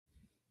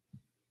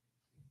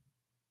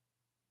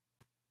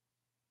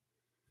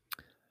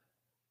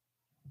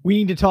We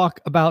need to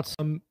talk about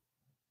some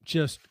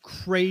just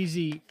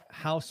crazy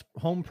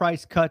home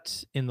price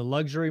cuts in the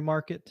luxury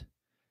market.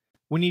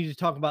 We need to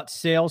talk about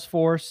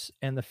Salesforce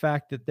and the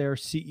fact that their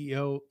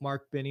CEO,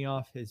 Mark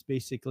Benioff, has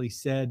basically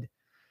said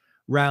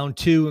round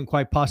two and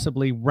quite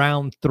possibly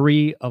round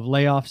three of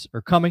layoffs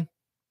are coming.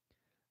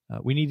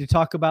 We need to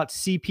talk about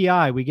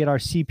CPI. We get our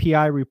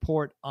CPI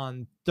report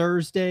on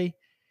Thursday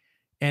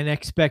and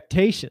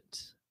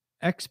expectations.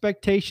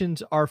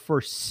 Expectations are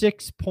for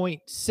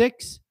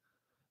 6.6,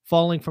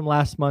 falling from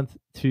last month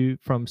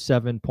from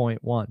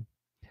 7.1.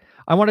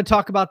 I want to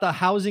talk about the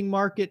housing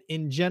market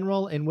in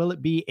general and will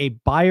it be a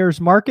buyer's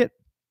market?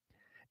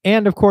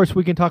 And of course,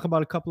 we can talk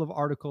about a couple of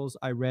articles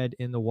I read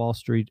in the Wall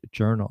Street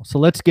Journal. So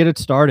let's get it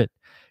started.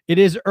 It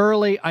is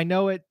early. I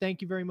know it.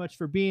 Thank you very much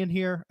for being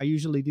here. I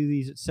usually do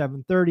these at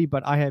 7:30,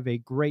 but I have a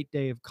great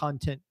day of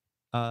content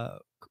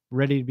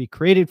ready to be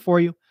created for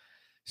you,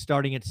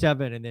 starting at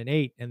 7 and then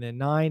 8 and then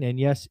 9 and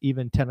yes,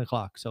 even 10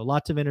 o'clock. So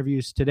lots of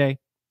interviews today.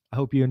 I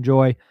hope you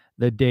enjoy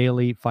the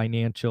daily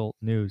financial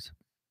news.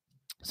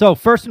 So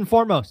first and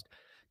foremost,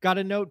 got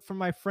a note from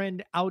my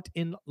friend out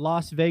in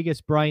Las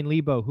Vegas, Brian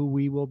Lebo, who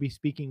we will be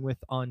speaking with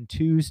on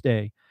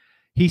Tuesday.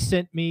 He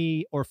sent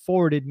me or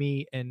forwarded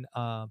me an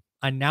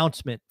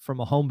announcement from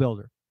a home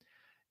builder.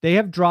 They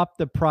have dropped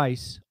the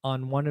price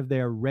on one of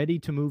their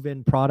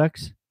ready-to-move-in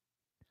products,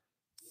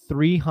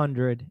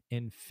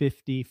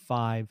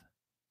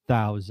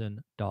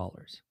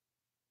 $355,000.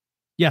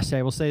 Yes,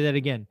 I will say that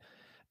again.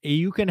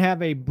 You can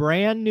have a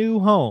brand new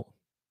home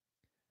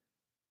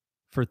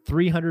for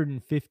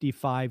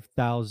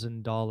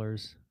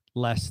 $355,000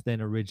 less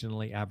than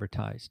originally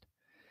advertised.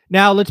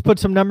 Now, let's put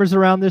some numbers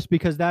around this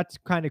because that's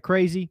kind of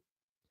crazy.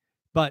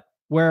 But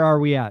where are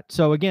we at?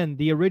 So again,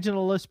 the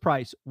original list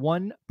price,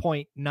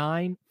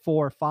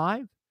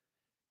 1.945,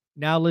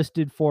 now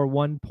listed for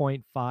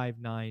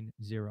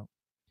 1.590.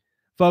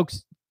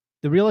 Folks,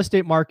 the real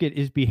estate market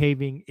is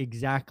behaving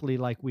exactly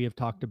like we have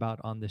talked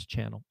about on this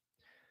channel.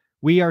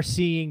 We are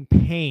seeing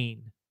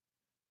pain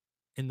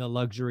in the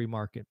luxury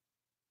market,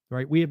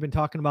 right? We have been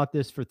talking about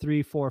this for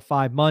 3, 4,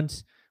 5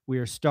 months. We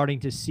are starting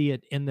to see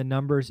it in the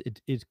numbers.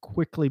 It is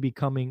quickly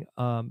becoming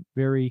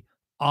very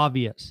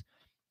obvious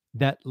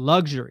that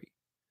luxury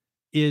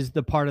is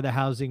the part of the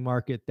housing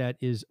market that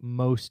is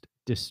most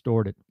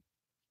distorted.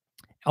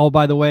 Oh,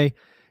 by the way,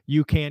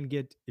 you can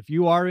get, if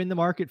you are in the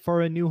market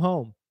for a new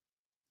home,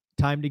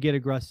 time to get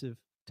aggressive,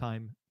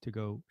 time to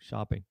go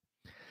shopping.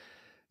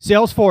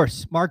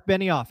 Salesforce, Mark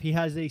Benioff, he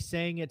has a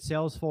saying at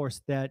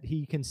Salesforce that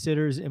he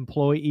considers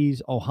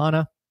employees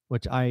ohana,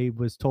 which I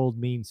was told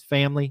means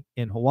family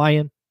in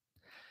Hawaiian.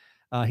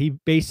 He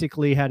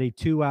basically had a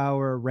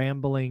 2-hour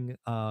rambling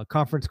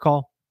conference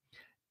call,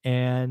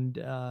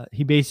 and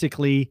he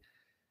basically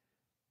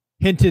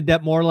hinted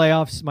that more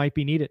layoffs might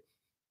be needed.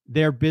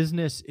 Their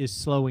business is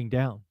slowing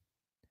down.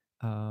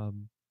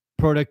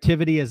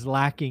 Productivity is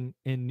lacking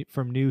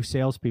from new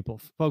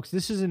salespeople. Folks,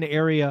 this is an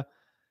area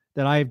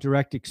that I have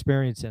direct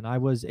experience in. I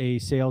was a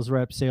sales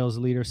rep, sales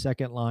leader,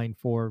 second line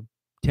for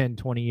 10,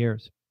 20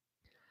 years.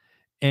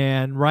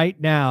 And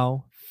right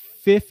now,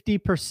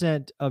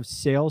 50% of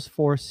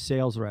Salesforce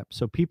sales reps,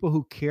 so people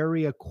who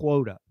carry a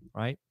quota,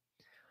 right?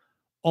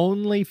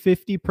 Only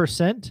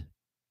 50%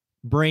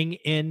 bring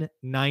in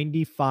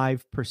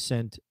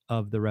 95%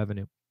 of the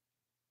revenue.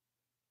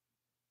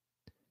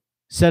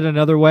 Said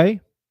another way,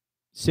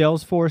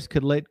 Salesforce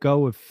could let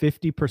go of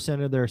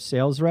 50% of their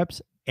sales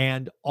reps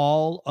and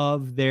all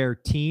of their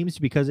teams,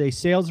 because a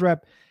sales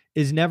rep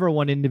is never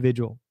one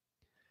individual.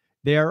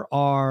 There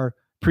are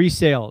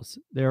pre-sales,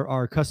 there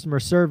are customer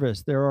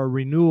service, there are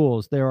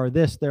renewals, there are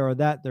this, there are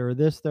that, there are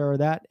this, there are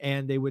that,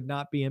 and they would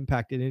not be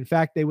impacted. In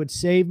fact, they would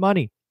save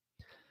money.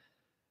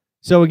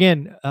 So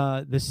again,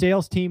 the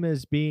sales team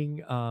is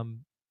being,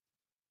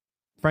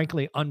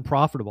 frankly,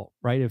 unprofitable,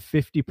 right? If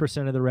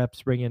 50% of the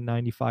reps bring in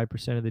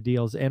 95% of the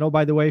deals. And oh,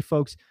 by the way,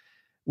 folks,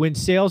 when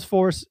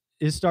Salesforce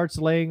starts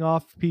laying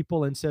off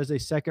people and says a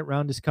second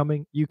round is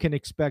coming, you can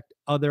expect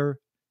other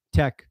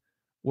tech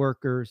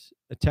workers,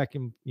 tech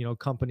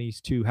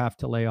companies to have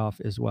to lay off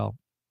as well.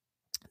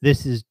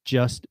 This is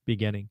just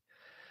beginning.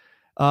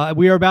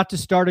 We are about to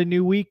start a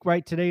new week,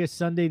 right? Today is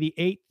Sunday the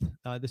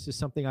 8th. This is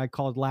something I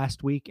called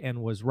last week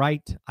and was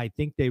right. I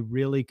think they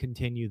really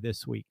continue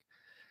this week.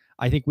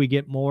 I think we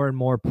get more and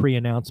more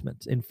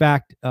pre-announcements. In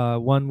fact,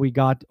 one we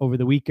got over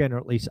the weekend, or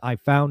at least I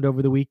found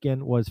over the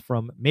weekend, was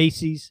from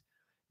Macy's.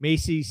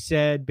 Macy's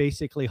said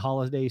basically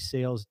holiday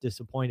sales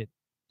disappointed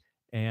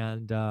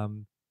and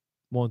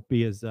won't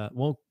be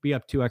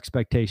up to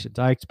expectations.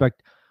 I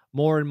expect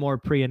more and more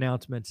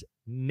pre-announcements,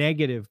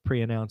 negative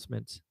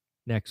pre-announcements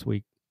next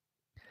week.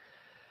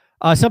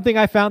 Something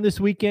I found this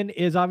weekend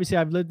is, obviously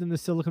I've lived in the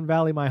Silicon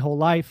Valley my whole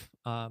life.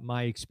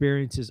 My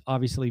experience is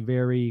obviously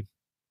very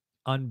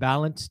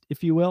unbalanced,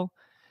 if you will.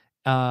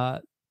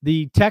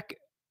 The tech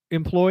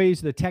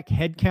employees, the tech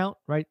headcount,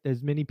 right?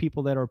 There's many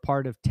people that are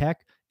part of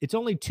tech. It's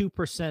only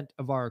 2%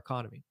 of our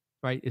economy,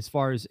 right? As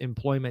far as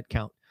employment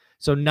count.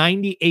 So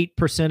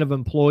 98% of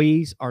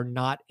employees are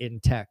not in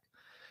tech.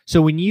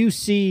 So when you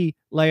see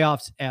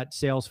layoffs at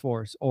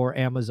Salesforce or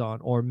Amazon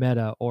or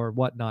Meta or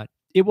whatnot,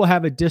 it will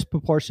have a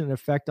disproportionate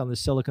effect on the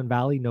Silicon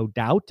Valley, no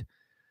doubt.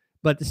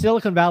 But the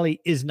Silicon Valley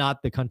is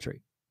not the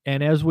country.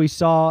 And as we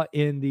saw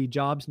in the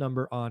jobs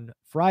number on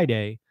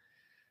Friday,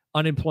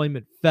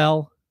 unemployment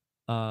fell,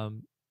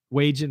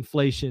 wage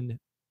inflation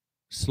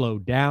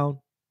slowed down.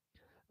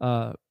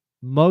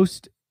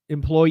 Most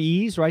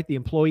employees, right? The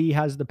employee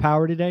has the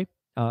power today,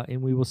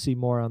 and we will see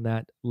more on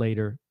that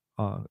later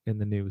in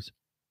the news.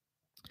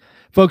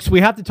 Folks,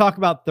 we have to talk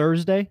about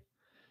Thursday.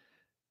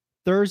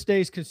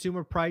 Thursday's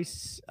consumer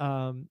price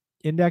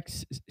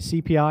index,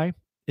 CPI,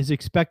 is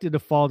expected to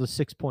fall to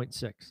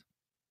 6.6.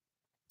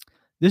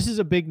 This is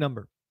a big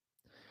number.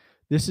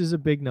 This is a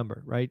big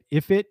number, right?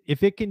 If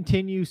it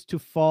continues to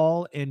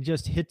fall and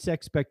just hits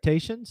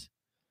expectations,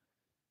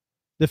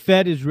 the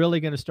Fed is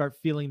really going to start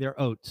feeling their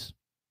oats,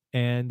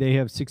 and they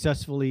have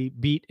successfully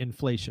beat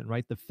inflation,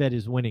 right? The Fed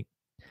is winning.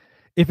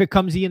 If it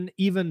comes in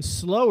even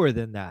slower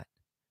than that,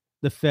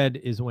 the Fed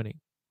is winning.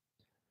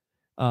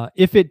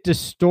 If it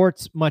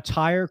distorts much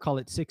higher, call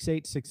it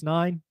 6.8,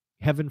 6.9,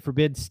 heaven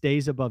forbid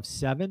stays above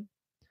 7,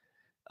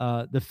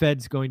 the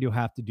Fed's going to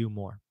have to do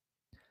more.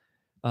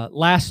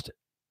 Last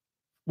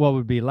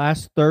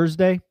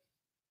Thursday,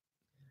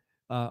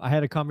 I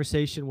had a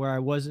conversation where I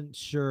wasn't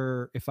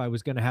sure if I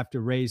was going to have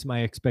to raise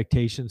my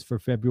expectations for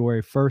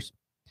February 1st.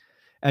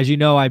 As you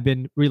know, I've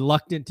been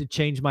reluctant to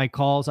change my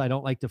calls. I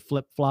don't like to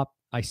flip-flop.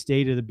 I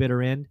stay to the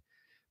bitter end.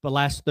 But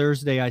last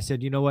Thursday, I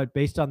said, you know what,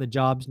 based on the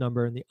jobs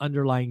number and the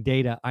underlying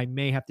data, I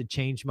may have to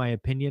change my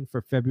opinion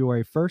for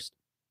February 1st.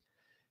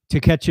 To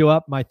catch you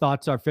up, my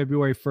thoughts are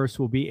February 1st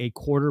will be a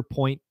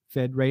quarter-point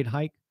Fed rate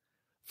hike,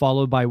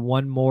 followed by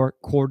one more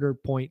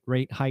quarter-point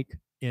rate hike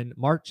in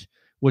March,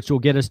 which will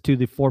get us to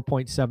the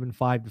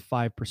 4.75 to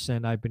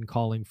 5% I've been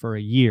calling for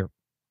a year.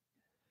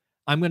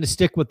 I'm going to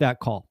stick with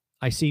that call.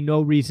 I see no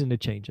reason to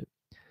change it.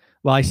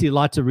 Well, I see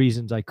lots of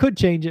reasons I could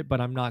change it,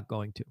 but I'm not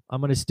going to. I'm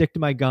going to stick to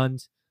my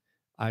guns.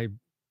 I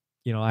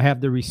have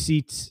the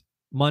receipts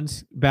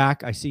months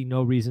back. I see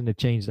no reason to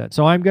change that.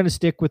 So I'm going to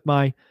stick with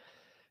my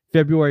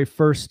February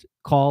 1st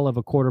call of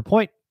a quarter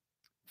point,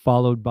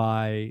 followed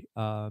by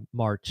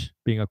March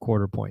being a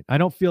quarter point. I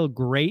don't feel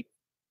great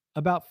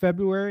about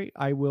February,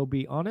 I will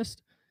be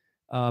honest,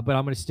 but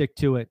I'm going to stick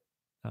to it.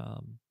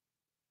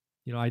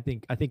 I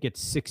think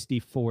it's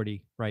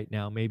 60-40 right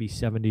now, maybe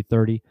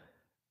 70-30,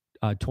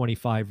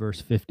 25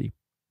 versus 50.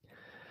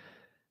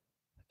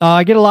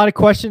 I get a lot of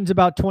questions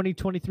about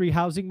 2023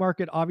 housing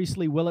market.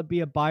 Obviously, will it be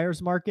a buyer's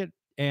market?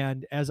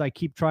 And as I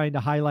keep trying to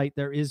highlight,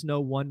 there is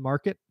no one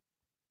market.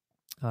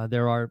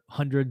 There are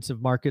hundreds of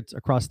markets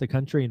across the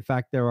country. In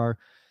fact,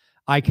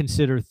 I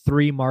consider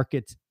 3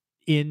 markets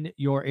in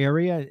your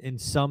area. In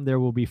some,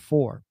 there will be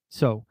 4.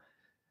 So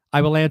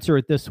I will answer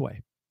it this way.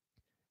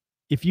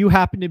 If you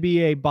happen to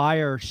be a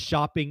buyer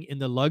shopping in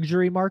the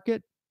luxury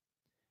market,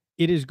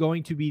 it is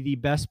going to be the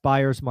best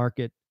buyer's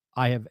market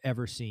I have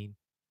ever seen.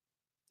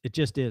 It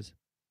just is.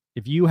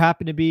 If you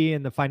happen to be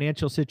in the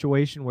financial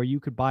situation where you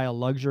could buy a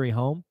luxury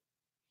home,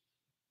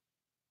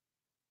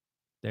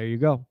 there you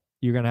go.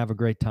 You're going to have a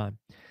great time.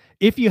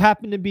 If you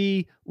happen to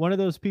be one of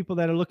those people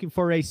that are looking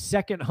for a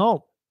second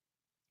home,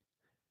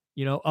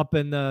 up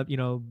in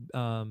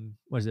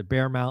the,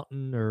 Bear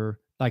Mountain or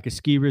like a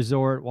ski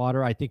resort,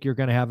 water, I think you're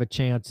going to have a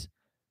chance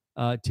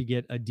to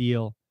get a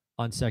deal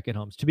on second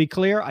homes. To be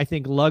clear, I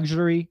think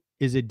luxury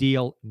is a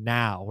deal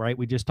now, right?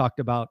 We just talked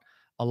about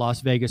a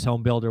Las Vegas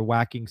home builder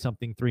whacking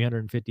something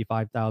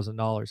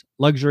 $355,000.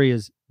 Luxury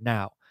is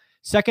now.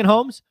 Second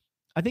homes,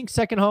 I think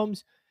second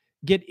homes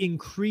get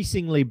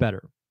increasingly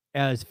better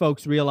as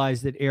folks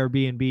realize that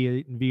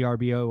Airbnb and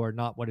VRBO are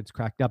not what it's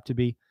cracked up to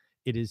be.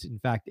 It is, in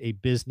fact, a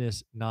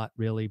business, not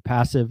really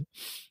passive.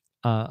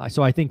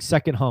 So I think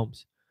second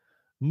homes.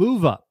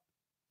 Move up.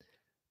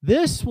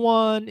 This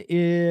one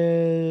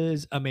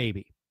is a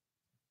maybe.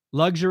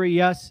 Luxury,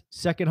 yes.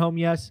 Second home,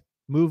 yes.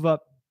 Move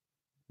up,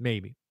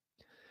 maybe.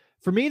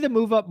 For me, the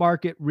move up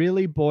market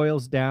really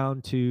boils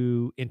down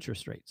to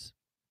interest rates.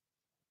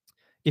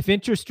 If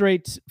interest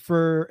rates,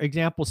 for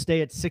example,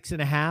 stay at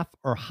 6.5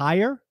 or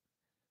higher,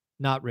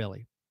 not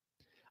really.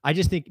 I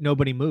just think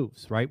nobody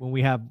moves, right? When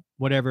we have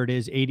whatever it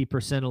is,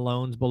 80% of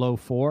loans below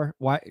 4,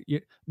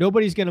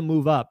 nobody's going to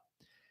move up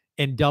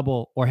and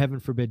double or,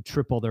 heaven forbid,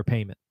 triple their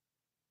payment.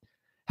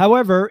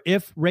 However,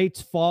 if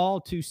rates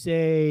fall to,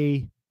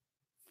 say,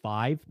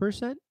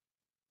 5%,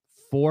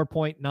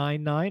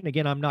 4.99,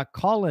 again, I'm not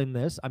calling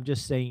this. I'm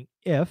just saying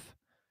if,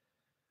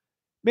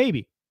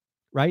 maybe,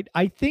 right?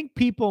 I think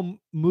people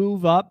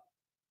move up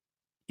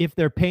if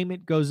their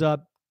payment goes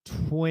up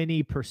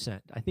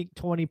 20%. I think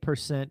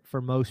 20%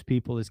 for most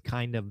people is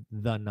kind of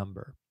the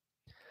number.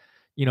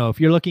 If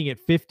you're looking at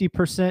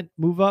 50%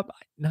 move up,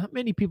 not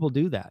many people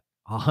do that.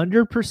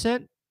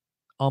 100%,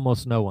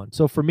 almost no one.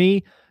 So for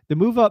me, the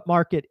move up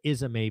market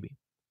is a maybe.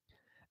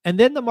 And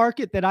then the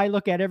market that I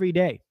look at every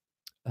day,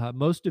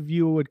 most of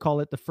you would call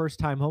it the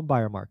first-time home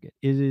buyer market.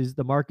 It is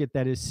the market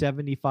that is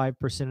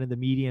 75% of the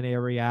median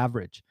area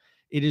average.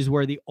 It is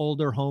where the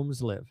older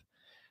homes live.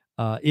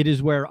 It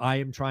is where I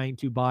am trying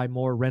to buy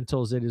more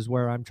rentals. It is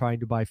where I'm trying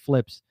to buy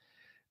flips.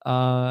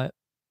 I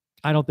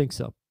don't think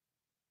so.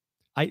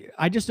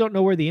 I just don't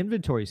know where the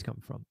inventories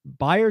come from.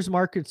 Buyers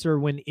markets are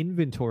when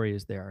inventory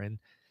is there. And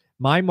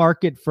my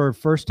market for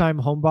first-time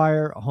home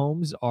buyer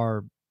homes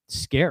are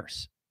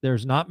scarce.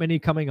 There's not many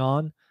coming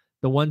on.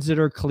 The ones that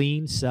are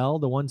clean sell.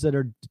 The ones that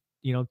are,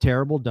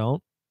 terrible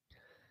don't.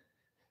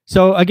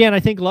 So again, I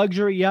think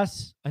luxury,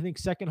 yes. I think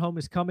second home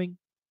is coming.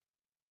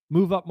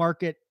 Move up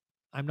market,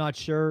 I'm not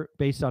sure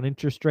based on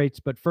interest rates,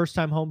 but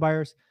first-time home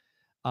buyers,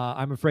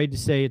 I'm afraid to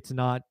say it's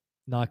not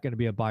going to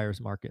be a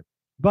buyer's market.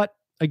 But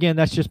again,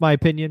 that's just my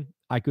opinion.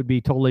 I could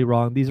be totally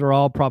wrong. These are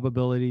all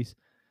probabilities,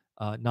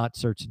 not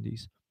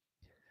certainties.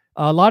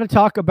 A lot of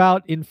talk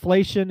about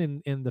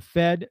inflation in the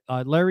Fed.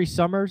 Larry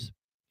Summers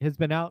has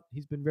been out.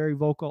 He's been very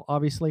vocal,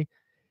 obviously.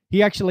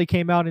 He actually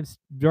came out and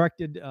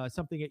directed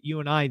something at you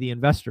and I, the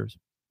investors.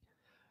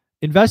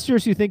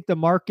 Investors who think the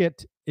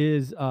market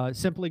is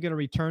simply going to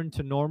return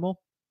to normal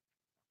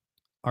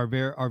are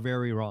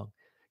very wrong.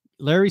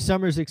 Larry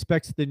Summers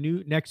expects the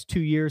next 2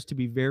 years to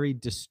be very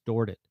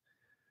distorted,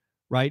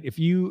 right? If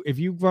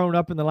you've grown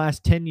up in the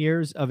last 10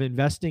 years of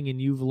investing and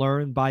you've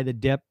learned by the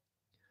dip,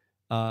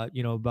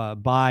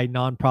 buy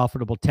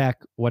non-profitable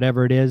tech,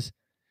 whatever it is,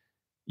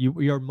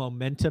 you're a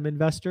momentum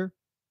investor.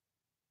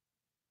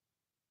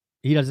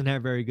 He doesn't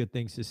have very good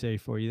things to say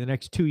for you. The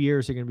next 2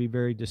 years are going to be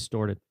very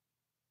distorted.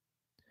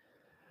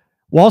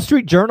 Wall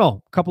Street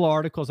Journal, a couple of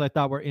articles I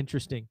thought were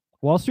interesting.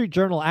 Wall Street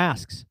Journal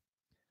asks,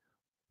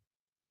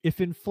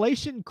 if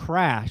inflation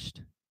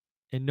crashed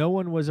and no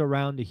one was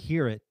around to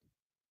hear it,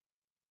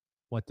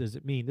 what does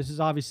it mean? This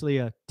is obviously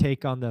a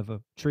take on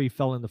the tree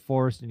fell in the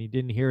forest and you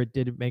didn't hear it,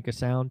 didn't make a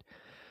sound.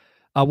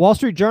 Wall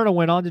Street Journal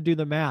went on to do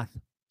the math.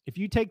 If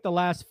you take the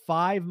last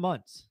 5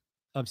 months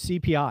of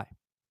CPI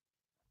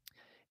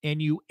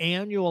and you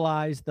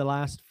annualize the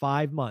last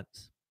 5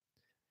 months,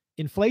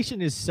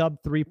 inflation is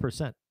sub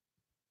 3%.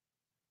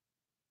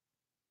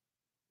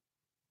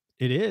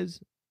 It is.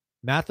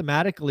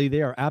 Mathematically,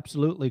 they are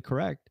absolutely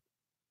correct.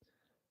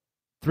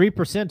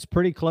 3% is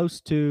pretty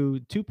close to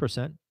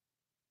 2%.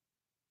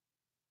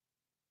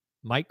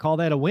 Might call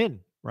that a win,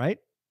 right?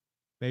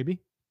 Maybe.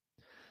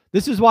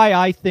 This is why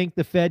I think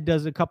the Fed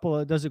does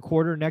a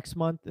quarter next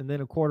month and then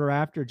a quarter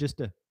after, just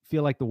to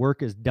feel like the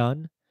work is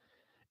done.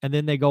 And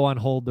then they go on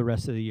hold the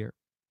rest of the year.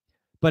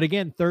 But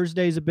again,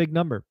 Thursday is a big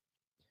number.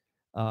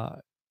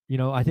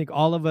 I think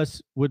all of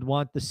us would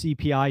want the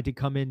CPI to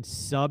come in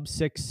sub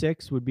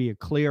 6.6 would be a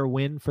clear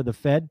win for the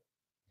Fed.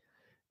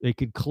 They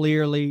could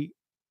clearly,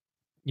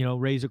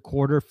 raise a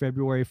quarter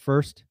February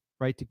 1st,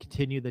 right, to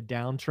continue the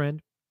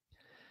downtrend.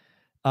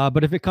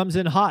 But if it comes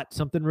in hot,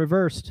 something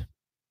reversed,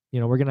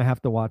 we're going to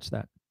have to watch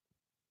that.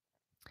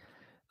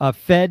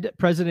 Fed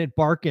President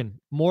Barkin,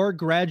 more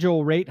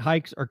gradual rate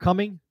hikes are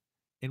coming,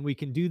 and we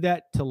can do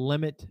that to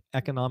limit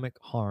economic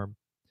harm.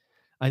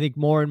 I think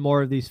more and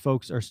more of these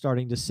folks are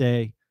starting to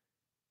say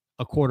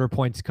a quarter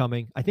point's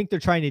coming. I think they're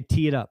trying to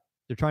tee it up.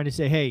 They're trying to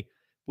say, hey,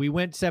 we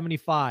went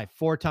 75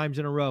 4 times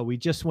in a row. We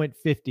just went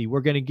 50.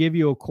 We're going to give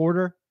you a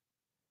quarter.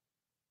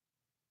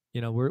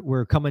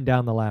 We're coming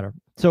down the ladder.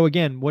 So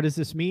again, what does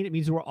this mean? It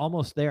means we're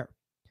almost there.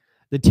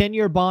 The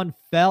 10-year bond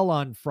fell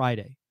on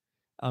Friday.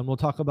 We'll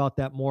talk about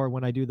that more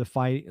when I do the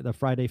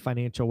Friday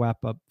financial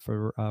wrap up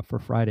for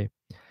Friday.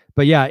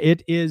 But yeah,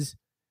 the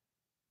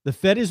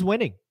Fed is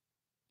winning.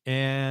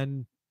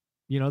 And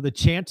the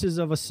chances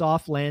of a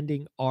soft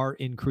landing are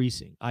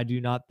increasing. I do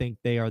not think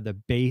they are the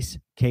base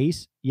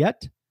case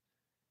yet,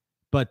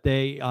 but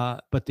the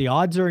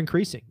odds are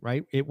increasing,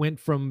 right? It went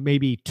from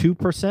maybe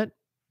 2%,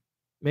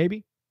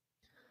 maybe,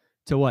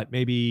 to what?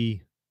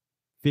 Maybe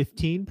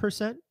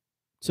 15%.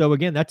 So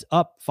again, that's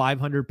up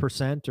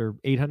 500% or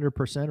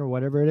 800% or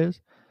whatever it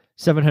is.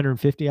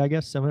 750, I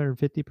guess,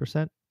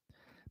 750%.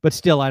 But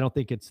still, I don't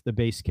think it's the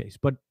base case,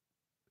 but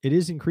it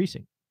is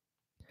increasing.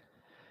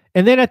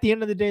 And then at the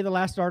end of the day, the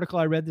last article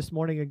I read this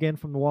morning, again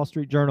from the Wall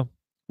Street Journal,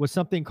 was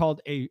something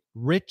called a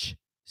rich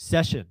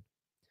session.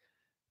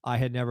 I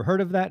had never heard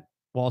of that.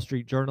 Wall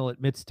Street Journal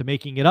admits to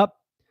making it up.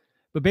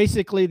 But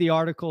basically, the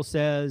article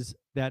says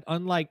that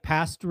unlike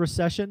past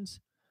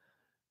recessions,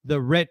 the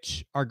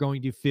rich are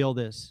going to feel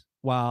this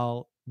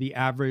while the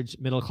average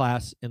middle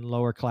class and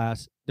lower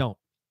class don't.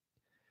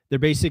 They're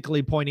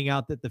basically pointing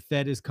out that the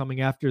Fed is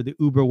coming after the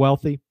uber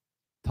wealthy.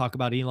 Talk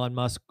about Elon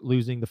Musk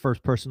losing, the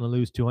first person to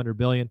lose $200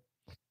 billion.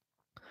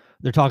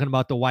 They're talking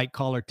about the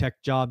white-collar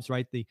tech jobs,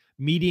 right? The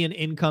median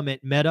income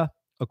at Meta,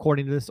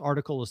 according to this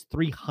article, is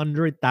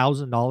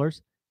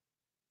 $300,000.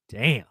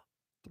 Damn.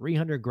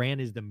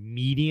 $300,000 is the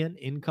median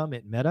income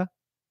at Meta?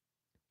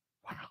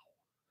 Wow.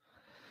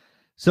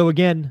 So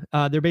again,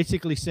 they're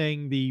basically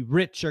saying the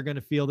rich are going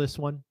to feel this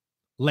one.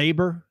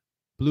 Labor,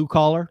 blue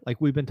collar,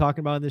 like we've been talking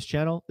about on this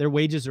channel, their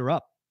wages are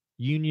up.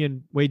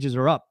 Union wages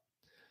are up.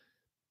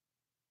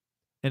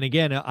 And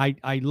again,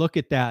 I look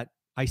at that.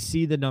 I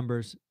see the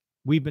numbers.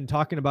 We've been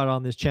talking about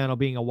on this channel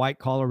being a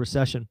white-collar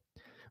recession.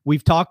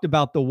 We've talked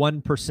about the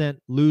 1%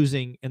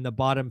 losing and the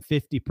bottom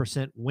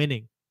 50%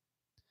 winning,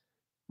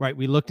 right?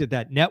 We looked at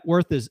that. Net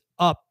worth is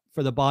up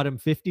for the bottom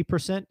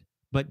 50%,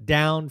 but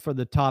down for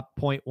the top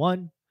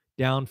 0.1,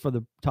 down for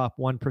the top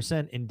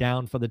 1%, and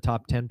down for the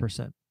top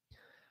 10%.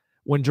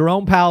 When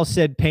Jerome Powell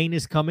said pain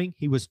is coming,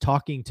 he was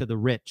talking to the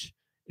rich.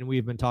 And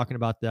we've been talking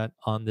about that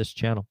on this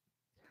channel.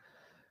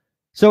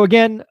 So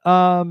again,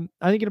 I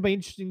think it'll be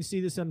interesting to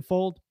see this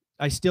unfold.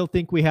 I still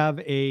think we have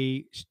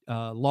a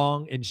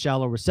long and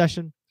shallow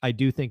recession. I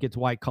do think it's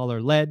white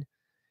collar led.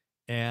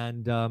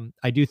 And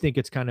I do think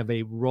it's kind of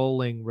a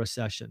rolling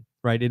recession,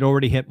 right? It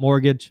already hit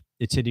mortgage.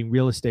 It's hitting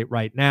real estate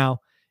right now.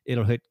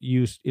 It'll hit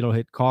it'll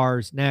hit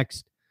cars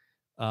next.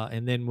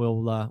 And then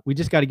we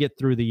just got to get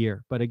through the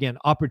year. But again,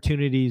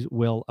 opportunities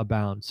will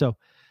abound. So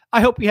I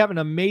hope you have an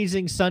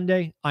amazing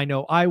Sunday. I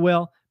know I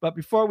will. But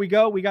before we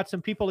go, we got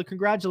some people to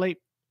congratulate.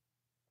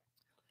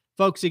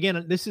 Folks,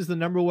 again, this is the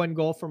 #1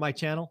 goal for my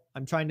channel.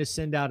 I'm trying to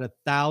send out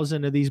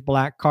 1,000 of these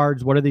black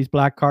cards. What are these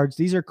black cards?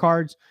 These are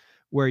cards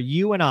where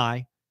you and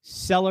I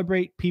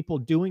celebrate people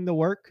doing the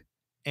work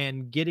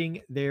and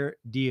getting their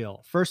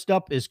deal. First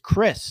up is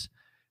Chris.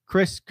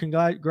 Chris,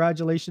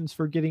 congratulations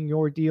for getting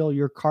your deal.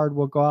 Your card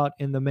will go out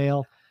in the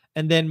mail.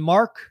 And then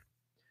Mark,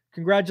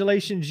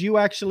 congratulations. You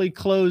actually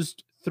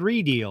closed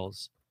 3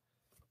 deals.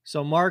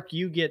 So Mark,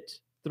 you get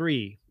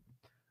 3,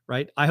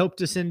 right? I hope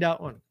to send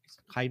out one.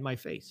 Hide my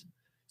face.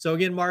 So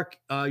again, Mark,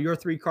 your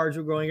 3 cards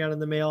are going out in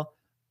the mail.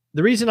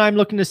 The reason I'm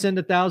looking to send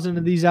 1,000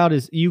 of these out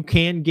is you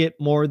can get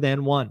more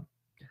than one.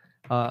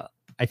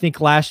 I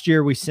think last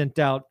year we sent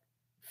out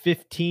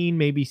 15,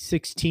 maybe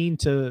 16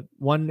 to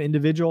one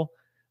individual.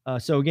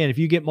 So again, if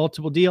you get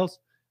multiple deals,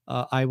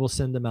 I will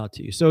send them out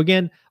to you. So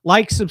again,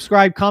 like,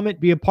 subscribe, comment,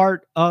 be a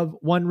part of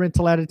One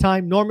Rental at a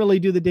Time. Normally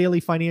do the daily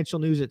financial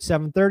news at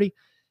 7:30,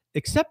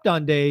 except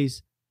on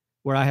days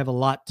where I have a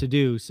lot to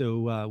do.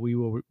 So we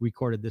will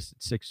record this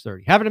at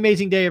 6:30. Have an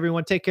amazing day,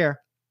 everyone. Take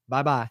care.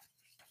 Bye-bye.